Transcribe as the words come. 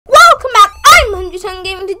Tun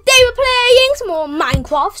Gamer, and today we're playing some more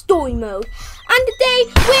Minecraft Story Mode. And today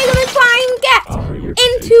we're going to try and get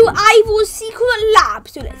into Ivor's secret lab.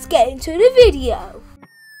 So let's get into the video.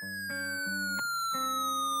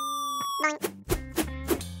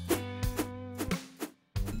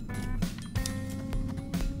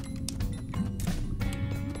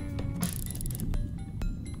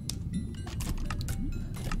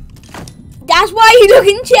 That's why you look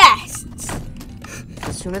in chests.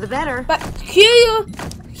 The sooner the better. But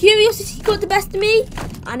curiosity got the best of me,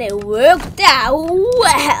 and it worked out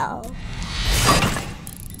well.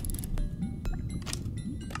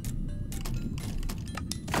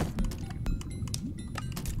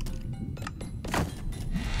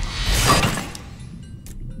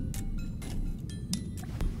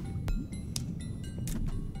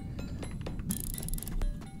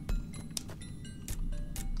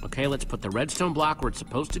 Okay, let's put the redstone block where it's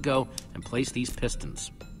supposed to go and place these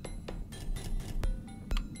pistons.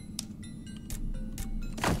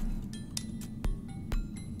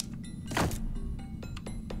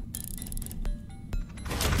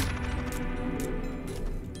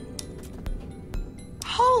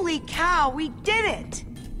 Holy cow, we did it!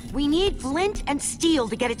 We need flint and steel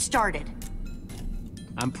to get it started.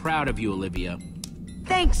 I'm proud of you, Olivia.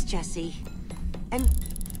 Thanks, Jesse. And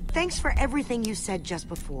thanks for everything you said just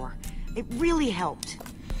before. It really helped.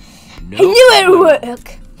 No I knew it would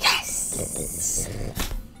work. Yes.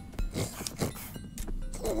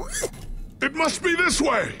 It must be this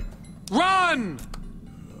way. Run!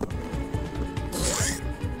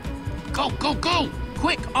 Go, go, go!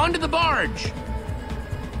 Quick, onto the barge!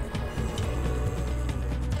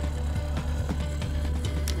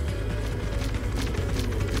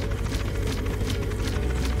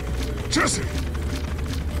 Jesse!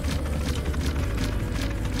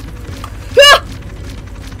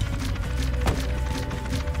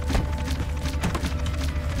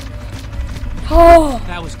 Oh.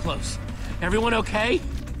 That was close. Everyone okay?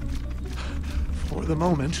 For the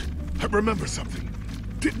moment. I remember something.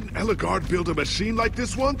 Didn't Eligard build a machine like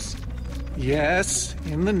this once? Yes,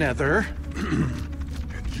 in the Nether.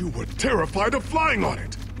 And you were terrified of flying on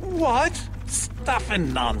it. What? Stuff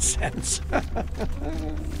and nonsense.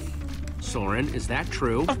 Soren, is that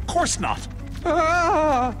true? Of course not.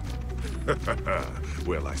 Ah!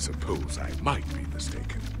 Well, I suppose I might be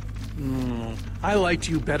mistaken. I liked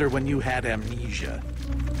you better when you had amnesia.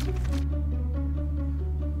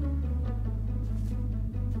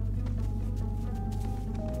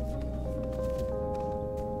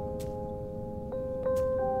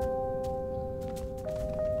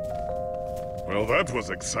 Well, that was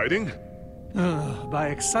exciting. By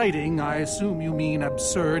exciting, I assume you mean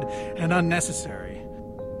absurd and unnecessary.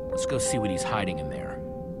 Let's go see what he's hiding in there.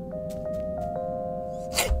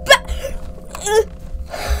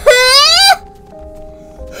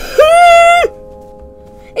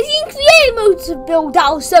 Is he in creative mode to build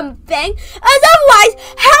out something? As otherwise,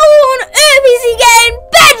 how on earth is he getting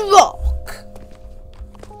bedrock?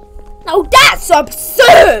 Now that's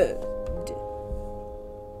absurd.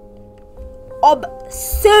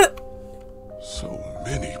 Absurd. So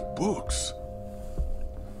many books.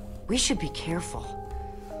 We should be careful.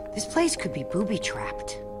 This place could be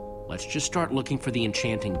booby-trapped. Let's just start looking for the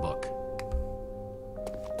enchanting book.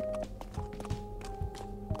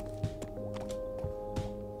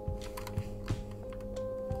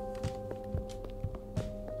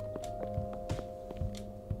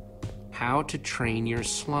 How to train your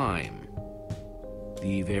slime.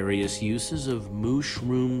 The various uses of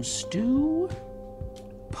mushroom stew?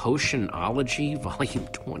 Potionology, volume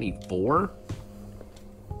 24?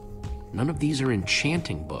 None of these are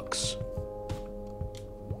enchanting books.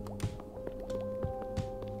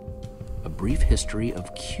 A brief history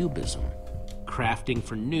of cubism. Crafting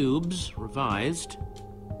for noobs, revised.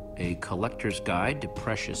 A collector's guide to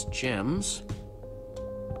precious gems.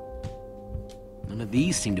 None of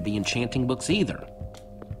these seem to be enchanting books either.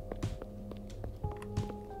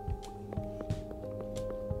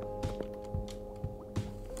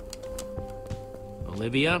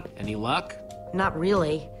 Olivia, any luck? Not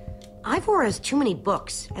really. Ivor has too many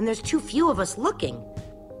books, and there's too few of us looking.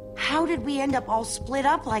 How did we end up all split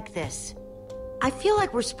up like this? I feel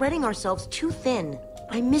like we're spreading ourselves too thin.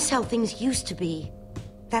 I miss how things used to be.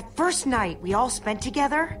 That first night we all spent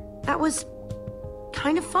together, that was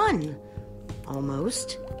kind of fun.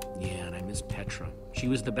 Almost. Yeah, and I miss Petra. She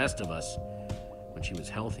was the best of us. When she was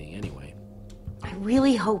healthy, anyway. I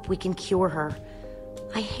really hope we can cure her.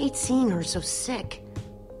 I hate seeing her so sick.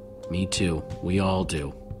 Me too. We all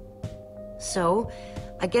do. So,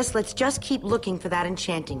 I guess let's just keep looking for that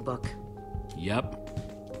enchanting book. Yep.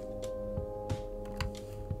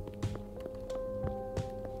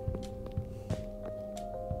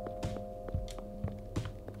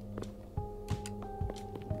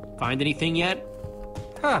 Find anything yet?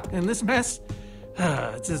 Huh, in this mess?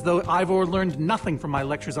 It's as though Ivor learned nothing from my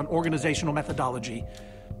lectures on organizational methodology.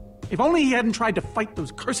 If only he hadn't tried to fight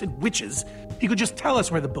those cursed witches, he could just tell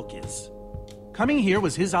us where the book is. Coming here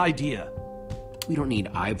was his idea. We don't need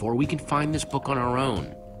Ivor. We can find this book on our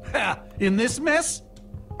own. Ha! In this mess?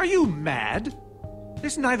 Are you mad?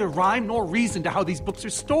 There's neither rhyme nor reason to how these books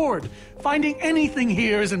are stored. Finding anything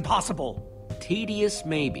here is impossible. Tedious,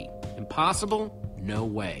 maybe. Impossible? No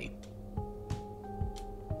way.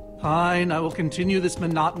 Fine, I will continue this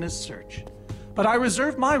monotonous search. But I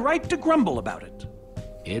reserve my right to grumble about it.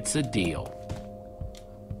 It's a deal.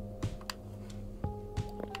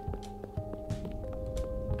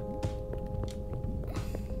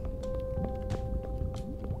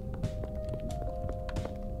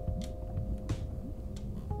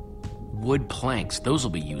 Wood planks, those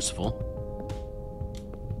will be useful.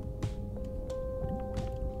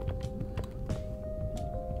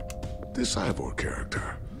 This Ivor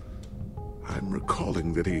character. I'm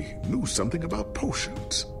recalling that he knew something about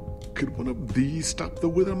potions. Could one of these stop the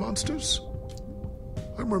wither monsters?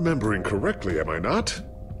 I'm remembering correctly, am I not?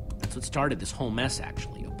 That's what started this whole mess,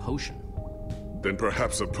 actually. A potion. Then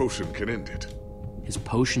perhaps a potion can end it. His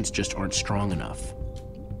potions just aren't strong enough.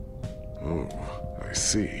 Oh, I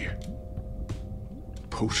see.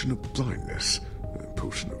 Potion of blindness,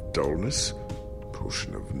 potion of dullness,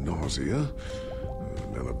 potion of nausea.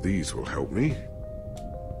 None of these will help me.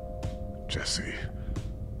 Jesse,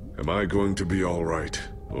 am I going to be all right?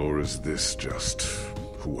 Or is this just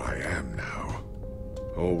who I am now?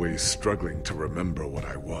 Always struggling to remember what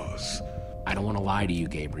I was. I don't want to lie to you,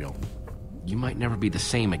 Gabriel. You might never be the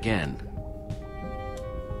same again.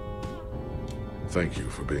 Thank you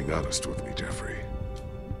for being honest with me, Jeffrey.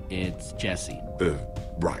 It's Jesse.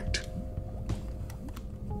 Right.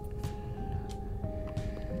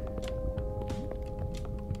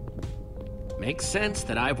 Makes sense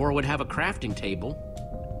that Ivor would have a crafting table.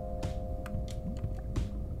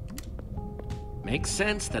 Makes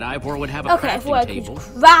sense that Ivor would have a Okay, I thought I crafting could table.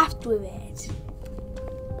 craft with it.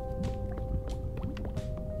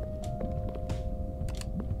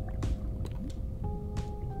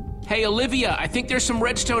 Hey, Olivia, I think there's some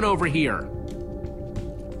redstone over here.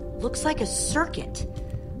 Looks like a circuit.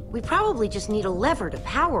 We probably just need a lever to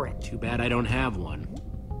power it. Too bad I don't have one.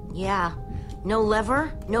 Yeah. No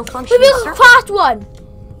lever, no Maybe functioning I can circuit. craft one.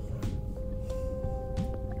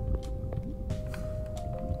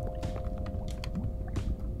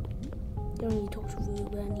 Don't need to talk to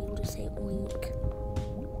Ruben, he will just say oink.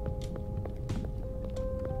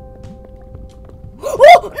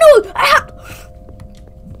 Oh no!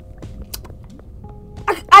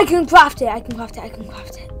 I can craft it. I can craft it. I can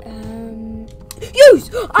craft it.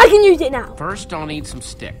 Use! I can use it now. First, I'll need some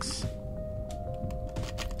sticks.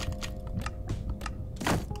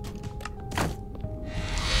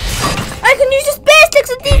 I can use the spare sticks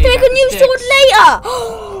and these Hey, I can use sword later.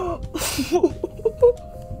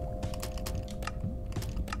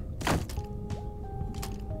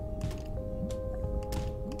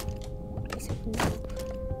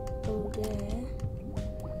 Go there.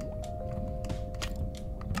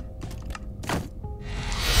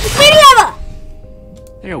 Mini lever!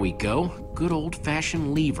 There we go. Good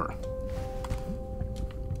old-fashioned lever.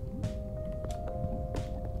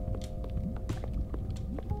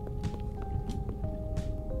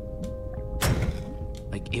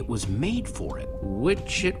 Like it was made for it,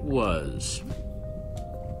 which it was.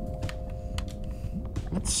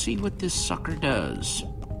 Let's see what this sucker does.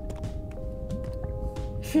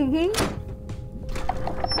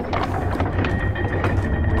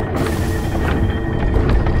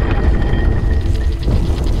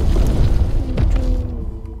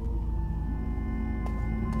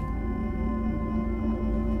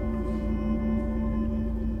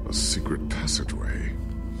 A secret passageway.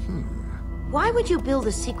 Why would you build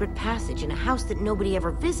a secret passage in a house that nobody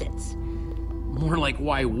ever visits? More like,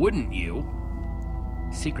 why wouldn't you?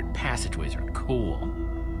 Secret passageways are cool.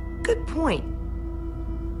 Good point.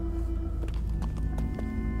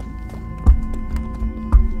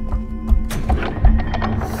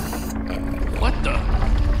 What the?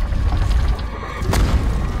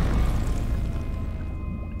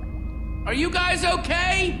 Are you guys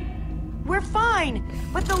okay? We're fine,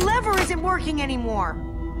 but the lever isn't working anymore.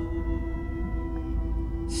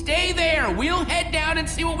 Stay there. We'll head down and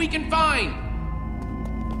see what we can find.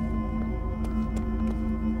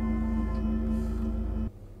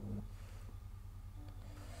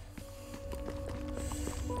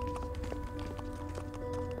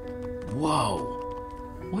 Whoa.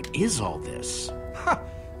 What is all this? Ha!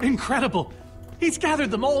 Incredible! He's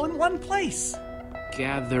gathered them all in one place.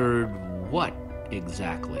 Gathered what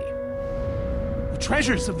exactly? The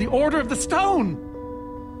treasures of the Order of the Stone!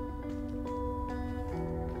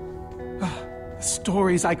 The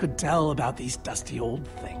stories I could tell about these dusty old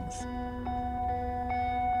things.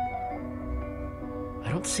 I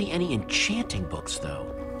don't see any enchanting books, though.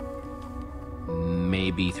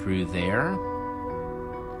 Maybe through there?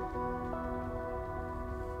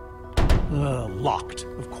 Locked,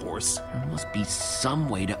 of course. There must be some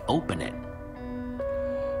way to open it.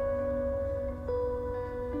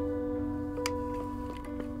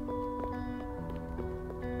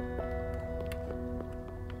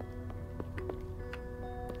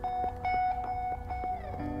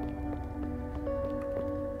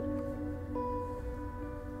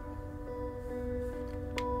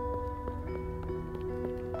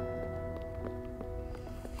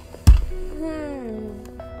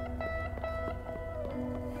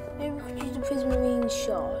 Maybe we could use the prismarine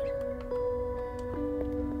shard.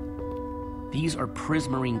 These are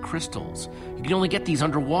prismarine crystals. You can only get these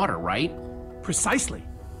underwater, right? Precisely.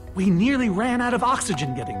 We nearly ran out of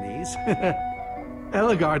oxygen getting these.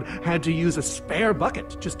 Eligard had to use a spare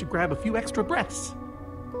bucket just to grab a few extra breaths.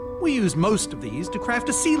 We used most of these to craft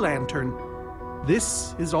a sea lantern.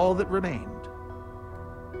 This is all that remained.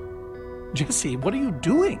 Jesse, what are you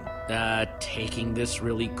doing? Taking this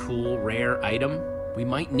really cool, rare item. We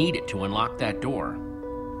might need it to unlock that door.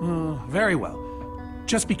 Very well.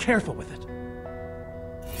 Just be careful with it.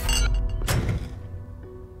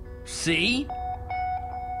 See?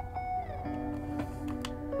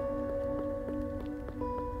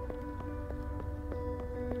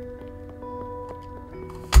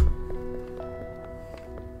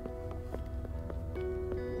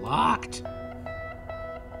 Locked.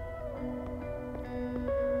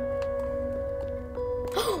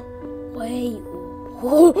 Wait.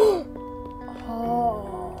 Oh.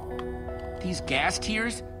 These gas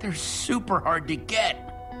tiers, they're super hard to get.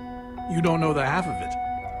 You don't know the half of it.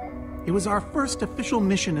 It was our first official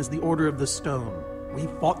mission as the Order of the Stone. We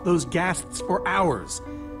fought those ghasts for hours,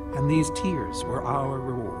 and these tears were our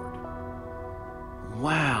reward.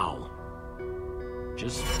 Wow.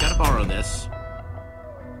 Just gotta borrow this.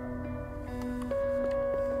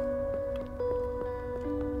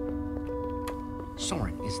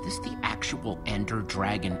 Soren, is this the actual Ender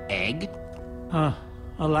Dragon egg?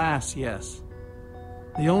 Alas, yes.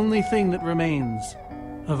 The only thing that remains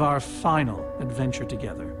of our final adventure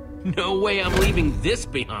together. No way I'm leaving this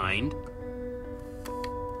behind.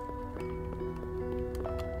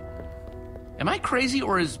 Am I crazy,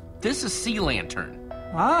 or is this a sea lantern?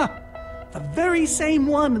 Ah, the very same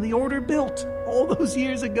one the Order built all those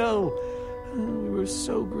years ago. We were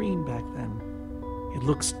so green back then. It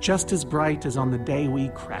looks just as bright as on the day we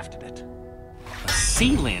crafted it. A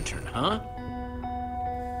sea lantern, huh?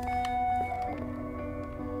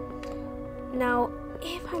 Now,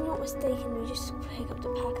 if I'm not mistaken, we just pick up the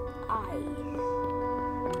packed ice.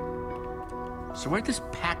 So where'd this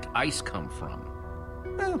packed ice come from?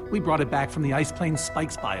 Well, we brought it back from the Ice Plains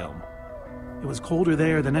Spikes biome. It was colder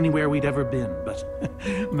there than anywhere we'd ever been, but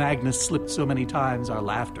Magnus slipped so many times our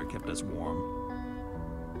laughter kept us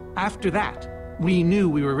warm. After that, we knew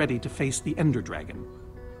we were ready to face the Ender Dragon.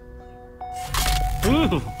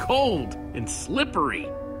 Ooh, cold and slippery.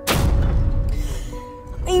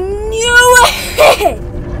 I knew it!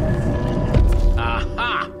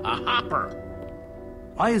 Aha! A hopper!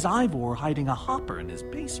 Why is Ivor hiding a hopper in his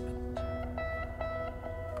basement?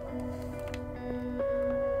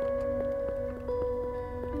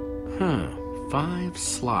 Huh. 5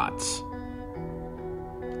 slots.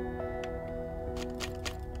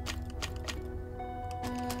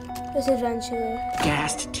 This adventure.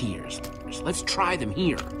 Gassed tears. Let's try them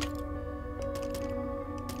here.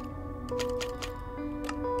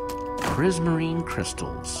 Prismarine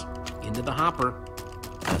crystals. Into the hopper.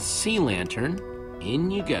 A sea lantern.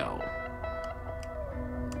 In you go.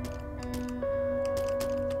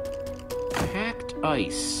 Packed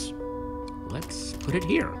ice. Let's put it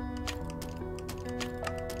here.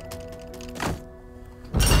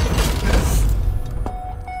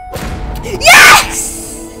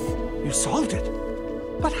 Yes! You solved it.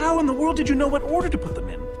 But how in the world did you know what order to put them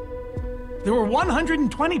in? There were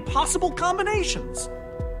 120 possible combinations.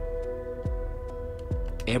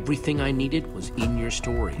 Everything I needed was in your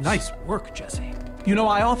stories. Nice work, Jesse. You know,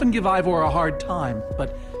 I often give Ivor a hard time,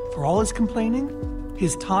 but for all his complaining,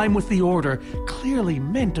 his time with the Order clearly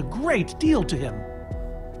meant a great deal to him.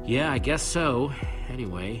 Yeah, I guess so.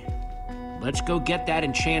 Anyway, let's go get that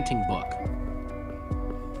enchanting book.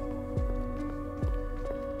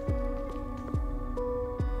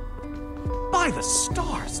 By the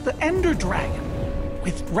stars, the Ender Dragon,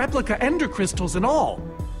 with replica Ender crystals and all.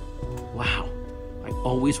 Wow, I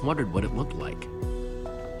always wondered what it looked like.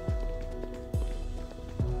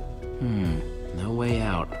 No way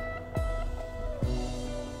out.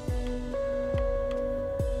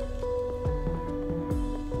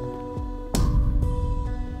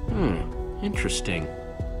 Interesting.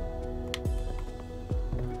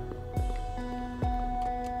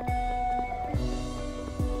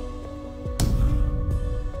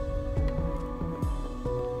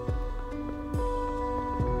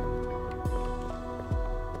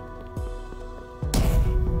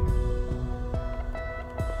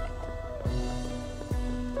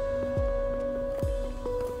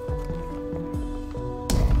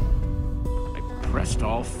 Pressed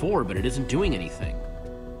all 4, but it isn't doing anything.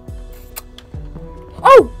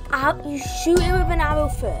 Oh! You shoot it with an arrow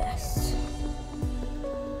first.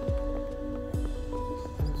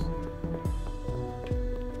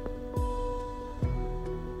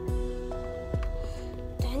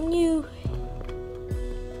 Then you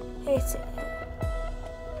hit it.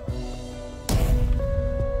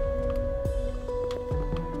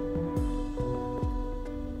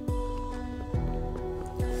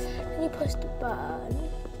 Then you push the button.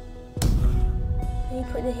 Then you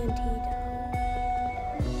put the TNT down.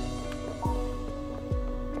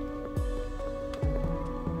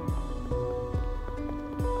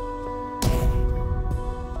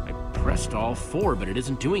 Pressed all 4, but it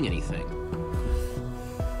isn't doing anything.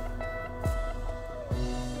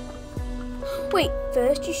 Wait,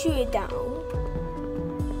 first you shoot it down.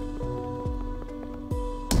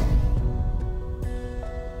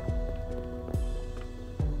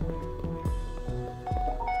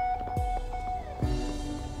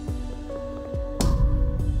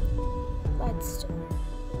 Redstone.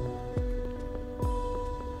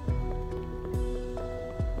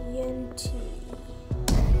 TNT.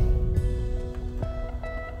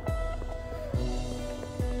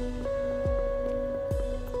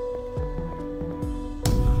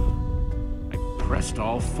 Pressed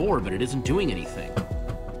all 4, but it isn't doing anything.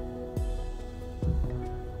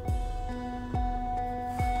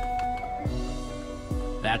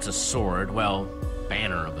 That's a sword. Well,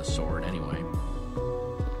 banner of a sword, anyway.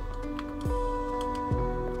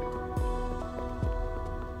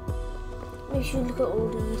 We should look at all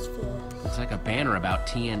these first. Looks like a banner about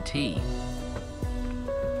TNT.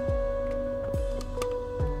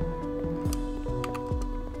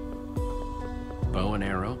 Bow and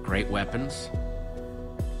arrow, great weapons.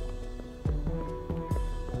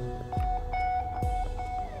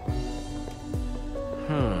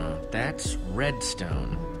 That's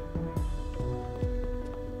redstone.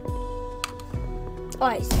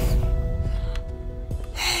 Ice.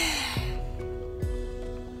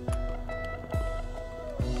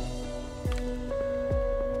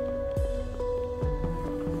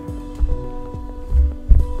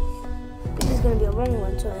 This is going to be a long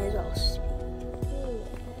one, so I may as speed.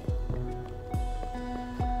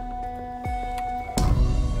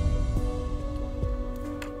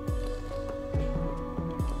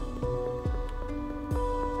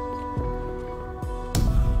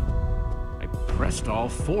 Pressed all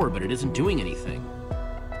 4, but it isn't doing anything.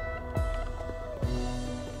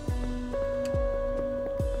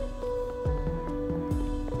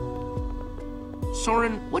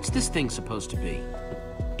 Soren, what's this thing supposed to be?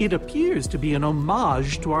 It appears to be an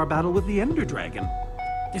homage to our battle with the Ender Dragon.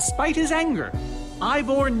 Despite his anger,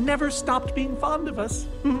 Ivor never stopped being fond of us.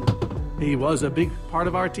 He was a big part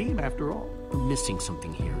of our team, after all. We're missing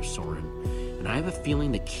something here, Soren. And I have a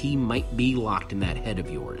feeling the key might be locked in that head of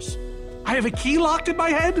yours. I have a key locked in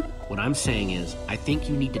my head? What I'm saying is, I think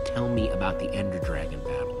you need to tell me about the Ender Dragon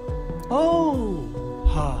battle.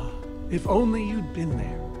 Oh, if only you'd been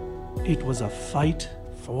there. It was a fight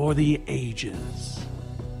for the ages.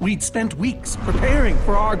 We'd spent weeks preparing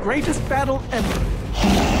for our greatest battle ever.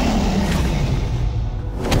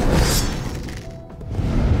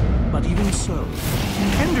 But even so,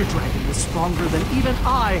 the Ender Dragon was stronger than even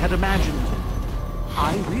I had imagined.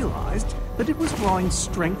 I realized that it was drawing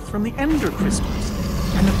strength from the Ender crystals,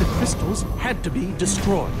 and that the crystals had to be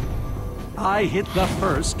destroyed. I hit the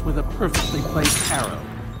first with a perfectly placed arrow.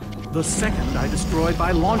 The second I destroyed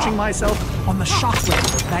by launching myself on the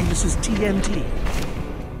shockwave of Magnus's TNT.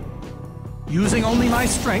 Using only my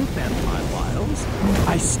strength and my wiles,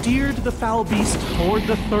 I steered the foul beast toward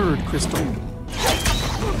the third crystal.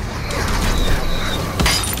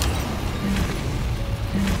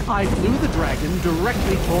 I flew the dragon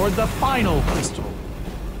directly toward the final crystal.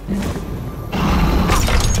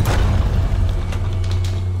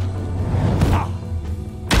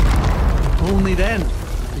 Only then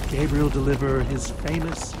did Gabriel deliver his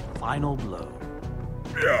famous final blow.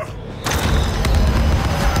 Yeah.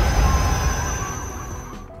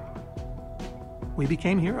 we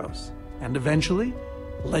became heroes, and eventually,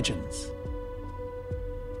 legends.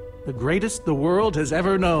 The greatest the world has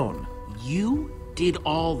ever known. You did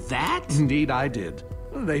all that? Indeed, I did.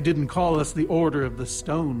 They didn't call us the Order of the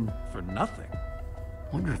Stone for nothing.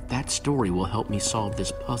 Wonder if that story will help me solve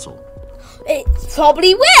this puzzle. It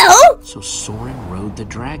probably will! So Soren rode the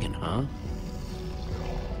dragon, huh?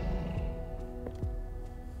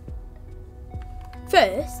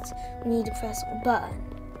 First, we need to press a button.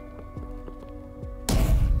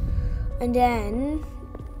 And then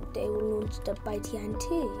they will launch up by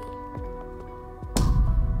TNT.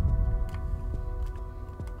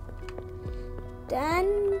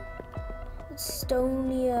 Then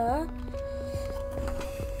Estonia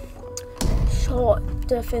shot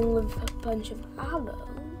the thing with a bunch of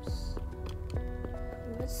arrows.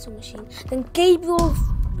 Redstone machine. Then Gabriel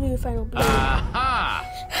blew the final blow. Aha!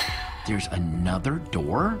 There's another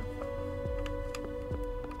door?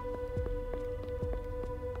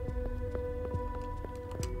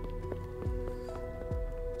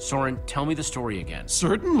 Soren, tell me the story again.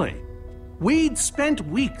 Certainly. We'd spent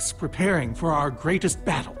weeks preparing for our greatest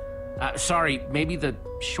battle. Sorry, maybe the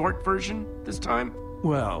short version this time?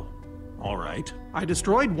 Well, all right. I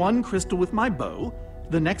destroyed one crystal with my bow,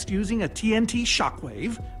 the next using a TNT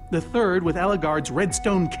shockwave, the third with Ellegaard's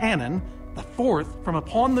redstone cannon, the fourth from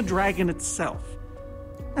upon the dragon itself.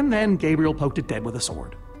 And then Gabriel poked it dead with a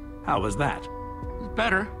sword. How was that?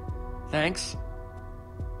 Better. Thanks.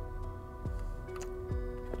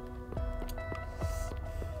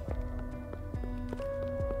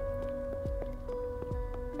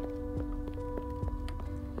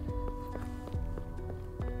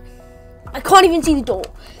 I can't even see the door.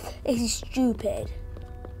 This is stupid.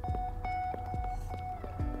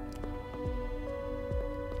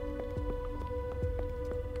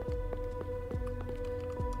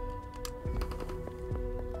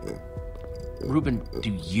 Ruben, do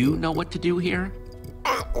you know what to do here?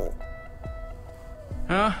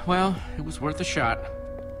 Well, it was worth a shot.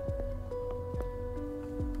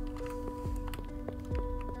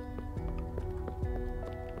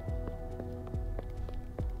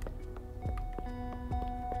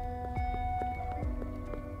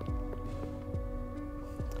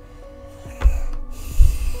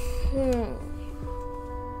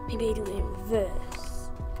 Maybe I do it in reverse.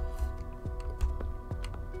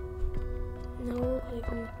 No, I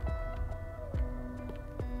can.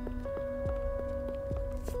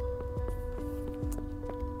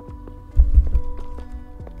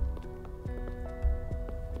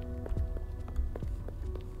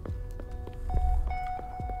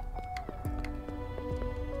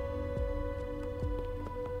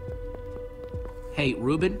 Hey,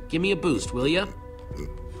 Ruben, give me a boost, will ya?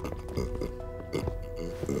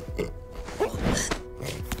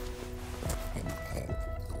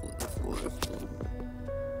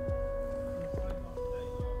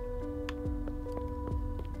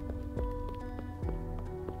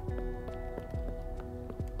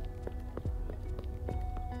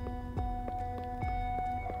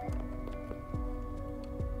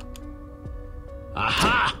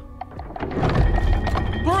 Aha!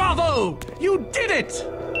 Bravo! You did it!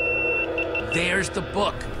 There's the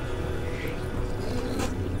book.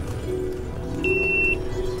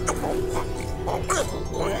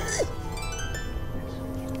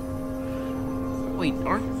 Wait,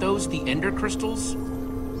 aren't those the ender crystals?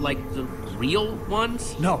 Like the real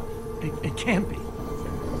ones? No, it can't be.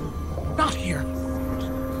 Not here.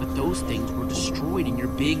 But those things were destroyed in your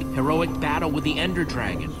big, heroic battle with the ender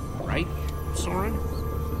dragon, right, Soren?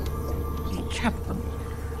 He kept them.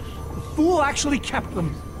 The fool actually kept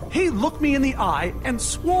them. He looked me in the eye and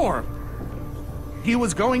swore he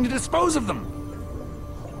was going to dispose of them.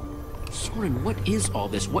 Soren, what is all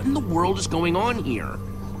this? What in the world is going on here?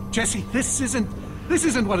 Jesse, this isn't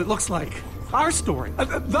what it looks like. Our story,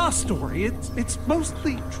 the story, it's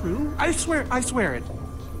mostly true. I swear it.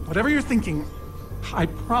 Whatever you're thinking, I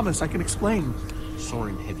promise I can explain.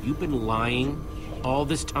 Soren, have you been lying all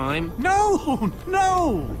this time? No!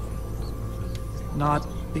 Not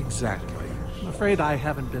exactly. I'm afraid I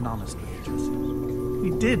haven't been honest with you, Jesse.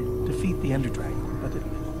 We did defeat the Ender Dragon, but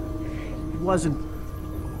it wasn't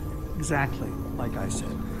exactly like I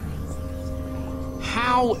said.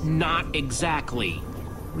 How not exactly?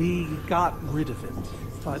 We got rid of it,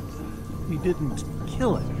 but we didn't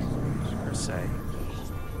kill it, per se.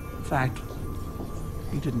 In fact,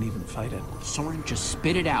 we didn't even fight it. Soren, just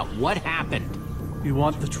spit it out. What happened? You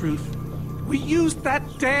want the truth? We used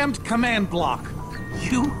that damned command block.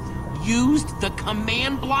 You used the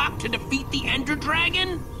command block to defeat the Ender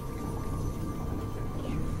Dragon?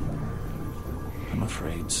 I'm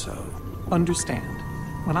afraid so. Understand,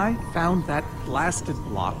 When I found that blasted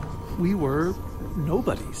block, we were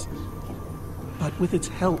nobodies. But with its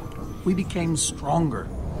help, we became stronger,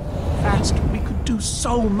 faster. We could do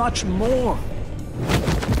so much more.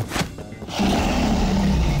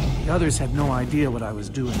 The others had no idea what I was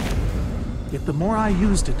doing. Yet the more I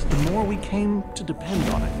used it, the more we came to depend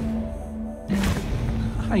on it.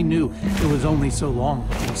 I knew it was only so long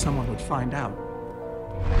before someone would find out.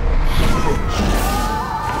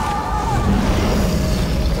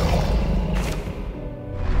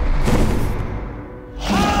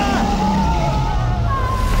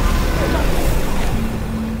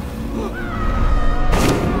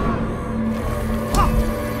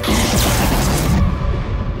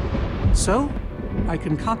 So, I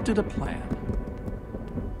concocted a plan.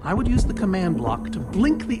 I would use the command block to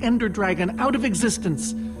blink the Ender Dragon out of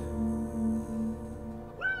existence.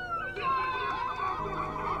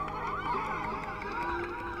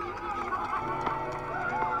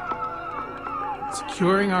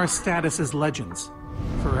 Securing our status as legends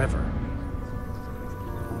forever.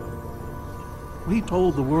 We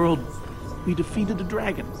told the world we defeated a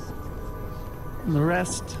dragon. And the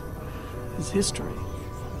rest is history.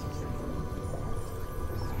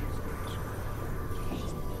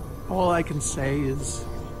 All I can say is,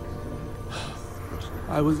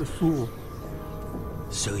 I was a fool.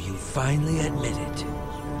 So you finally admit it.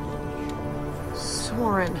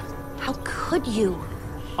 Soren, how could you?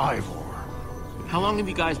 Ivor. How long have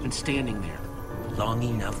you guys been standing there? Long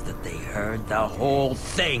enough that they heard the whole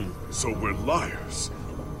thing. So we're liars.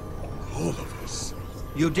 All of us.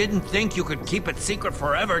 You didn't think you could keep it secret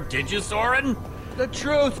forever, did you, Soren? The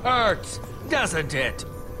truth hurts, doesn't it?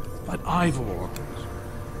 But Ivor...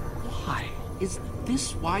 why? Is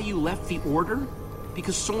this why you left the Order?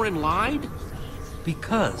 Because Soren lied?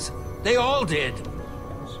 Because they all did.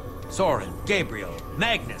 Soren, Gabriel,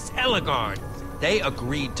 Magnus, Ellegaard. They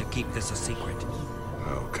agreed to keep this a secret.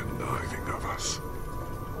 How conniving of us.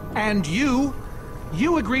 And you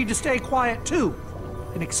agreed to stay quiet too,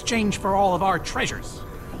 in exchange for all of our treasures.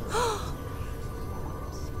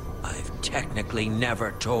 I've technically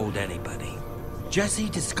never told anybody. Jesse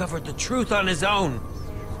discovered the truth on his own.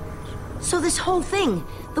 So this whole thing,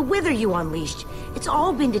 the Wither you unleashed, it's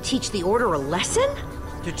all been to teach the Order a lesson?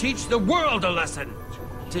 To teach the world a lesson.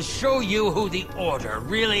 To show you who the Order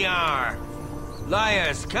really are.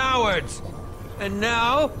 Liars, cowards. And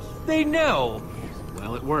now, they know.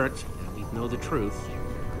 Well, it worked. Now we know the truth.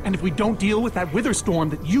 And if we don't deal with that Wither storm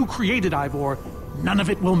that you created, Ivor, none of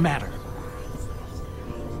it will matter.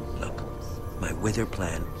 Look, my Wither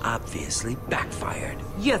plan obviously backfired.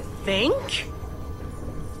 You think?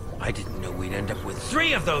 I didn't know we'd end up with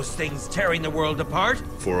 3 of those things tearing the world apart.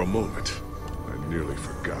 For a moment, I nearly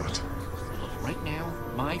forgot. Right now,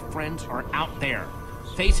 my friends are out there,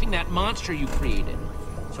 facing that monster you created.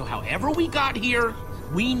 So however we got here,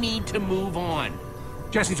 we need to move on.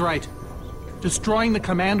 Jesse's right. Destroying the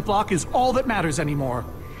command block is all that matters anymore.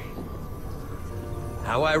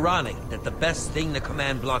 How ironic that the best thing the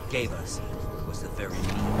command block gave us was the very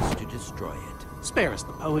means to destroy it. Spare us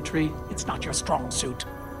the poetry. It's not your strong suit.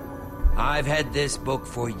 I've had this book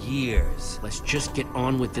for years. Let's just get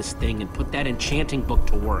on with this thing and put that enchanting book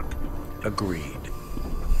to work. Agreed.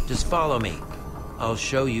 Just follow me. I'll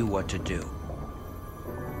show you what to do.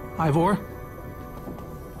 Ivor,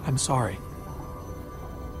 I'm sorry.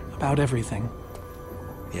 About everything.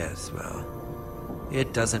 Yes, well,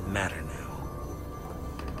 it doesn't matter now.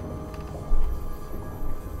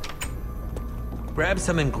 Grab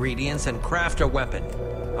some ingredients and craft a weapon.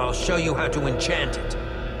 I'll show you how to enchant it.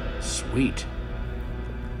 Sweet.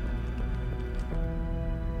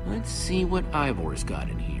 Let's see what Ivor's got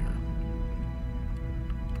in here.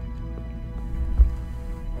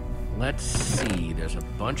 Let's see, there's a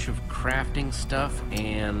bunch of crafting stuff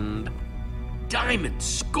and... Diamond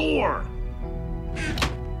score!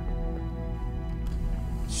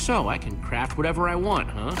 So, I can craft whatever I want,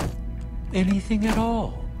 huh? Anything at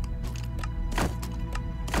all.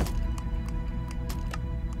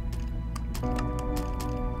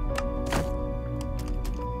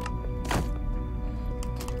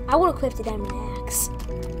 I will equip the diamond axe.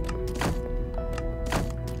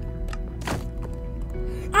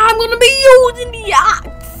 I'm gonna be using the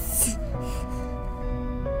axe.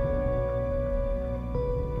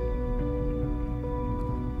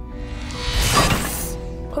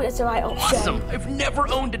 Oh, that's the right option. Awesome! I've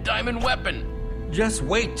never owned a diamond weapon! Just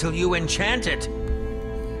wait till you enchant it.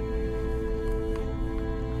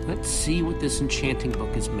 Let's see what this enchanting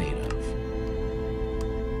book is made of.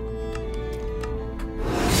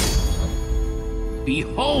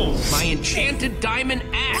 Behold, my enchanted diamond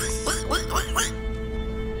axe!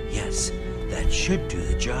 Yes, That should do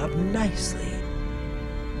the job nicely.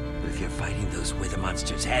 But if you're fighting those wither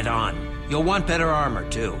monsters head-on, you'll want better armor,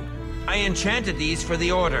 too. I enchanted these for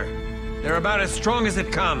the Order. They're about as strong as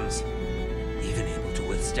it comes. Even able to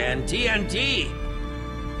withstand TNT.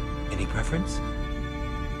 Any preference?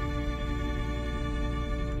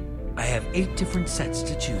 I have 8 different sets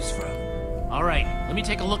to choose from. All right, let me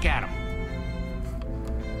take a look at them.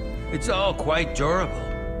 It's all quite durable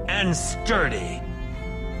and sturdy.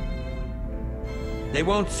 They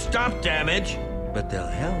won't stop damage, but they'll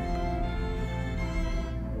help.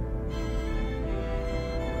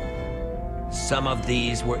 Some of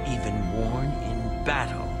these were even worn in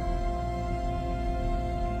battle.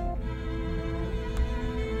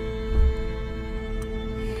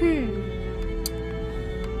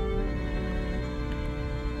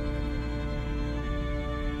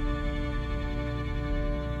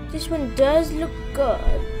 This one does look good.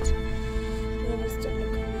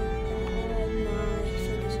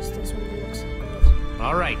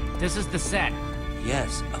 All right, this is the set.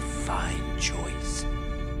 Yes, a fine choice.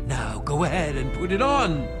 Now go ahead and put it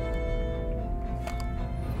on.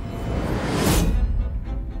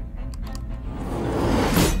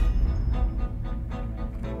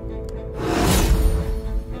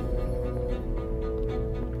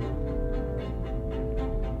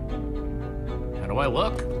 How do I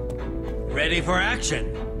look? Ready for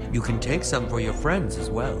action. You can take some for your friends as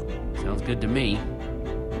well. Sounds good to me.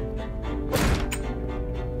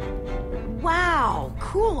 Wow,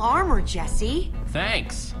 cool armor, Jesse.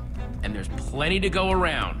 Thanks. And there's plenty to go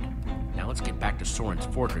around. Now let's get back to Soren's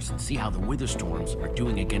fortress and see how the Witherstorms are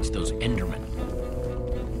doing against those Endermen.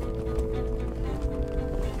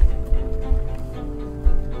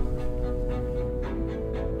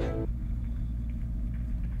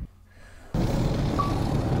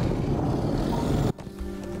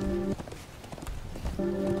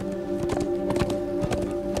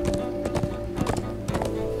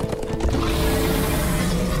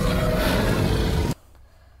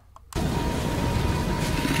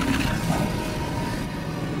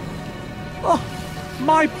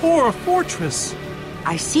 My poor fortress!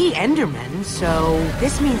 I see Endermen, so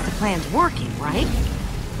this means the plan's working, right?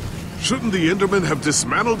 Shouldn't the Endermen have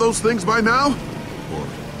dismantled those things by now?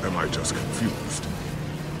 Or am I just confused?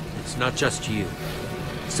 It's not just you.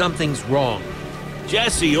 Something's wrong.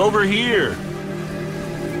 Jesse, over here!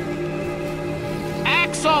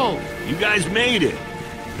 Axel! You guys made it!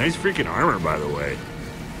 Nice freaking armor, by the way.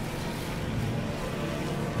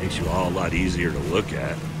 Makes you all a lot easier to look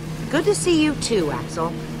at. Good to see you too,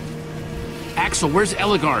 Axel. Axel, where's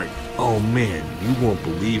Eligard? Oh man, you won't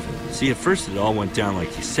believe it. See, at first it all went down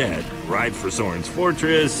like you said. Ride for Soren's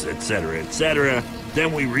fortress, etc., etc.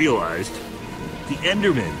 Then we realized the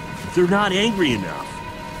Endermen, they're not angry enough.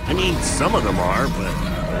 I mean, some of them are, but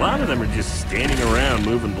a lot of them are just standing around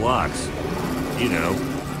moving blocks. You know,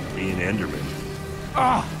 being Endermen.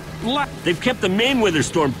 They've kept the main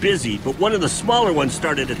Witherstorm busy, but one of the smaller ones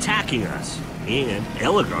started attacking us. And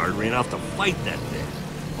Eligard ran off to fight that thing,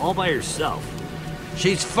 all by herself.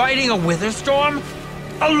 She's fighting a Witherstorm?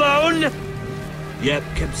 Alone? Yep,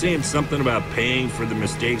 kept saying something about paying for the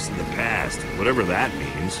mistakes in the past, whatever that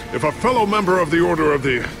means. If a fellow member of the Order of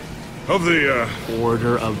the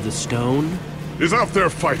Order of the Stone? is out there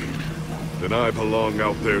fighting, then I belong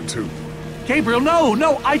out there too. Gabriel,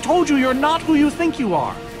 no! I told you you're not who you think you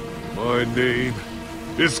are! My name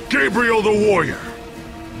is Gabriel the Warrior.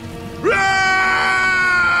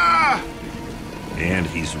 Ah! And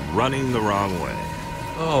he's running the wrong way.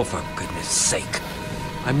 Oh, for goodness sake.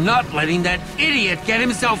 I'm not letting that idiot get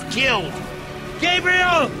himself killed.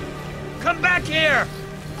 Gabriel! Come back here!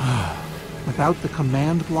 Without the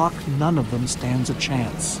command block, none of them stands a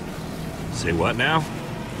chance. Say what now?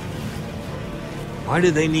 Why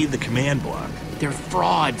do they need the command block? They're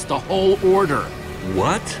frauds, the whole Order.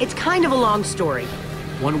 What? It's kind of a long story.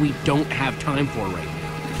 One we don't have time for right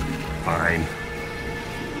now. Fine.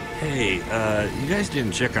 Hey, you guys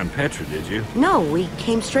didn't check on Petra, did you? No, we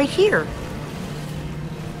came straight here.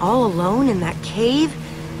 All alone in that cave?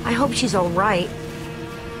 I hope she's all right.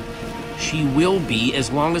 She will be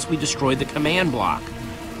as long as we destroy the command block.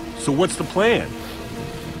 So what's the plan?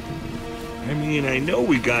 I mean, I know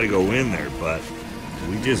we gotta go in there, but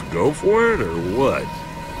do we just go for it, or what?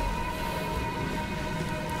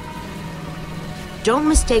 Don't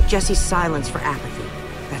mistake Jesse's silence for apathy.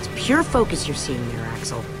 That's pure focus you're seeing there,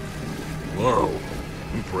 Axel. Whoa,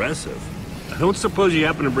 impressive. I don't suppose you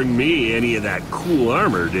happen to bring me any of that cool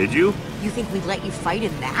armor, did you? You think we'd let you fight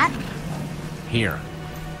in that? Here.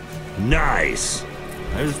 Nice!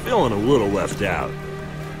 I was feeling a little left out.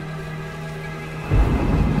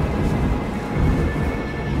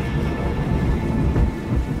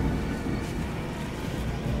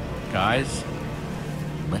 Guys,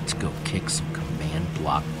 let's go kick some command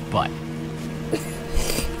block butt.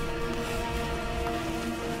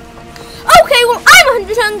 Okay, well, I'm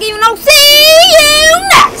 100 Tun Gamer and I'll see you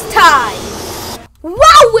next time!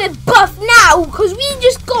 Wow, we're buff now because we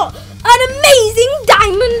just got an amazing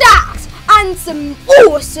diamond axe and some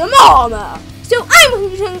awesome armor. So I'm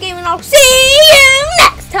 100 Tun Gamer and I'll see you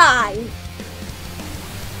next time!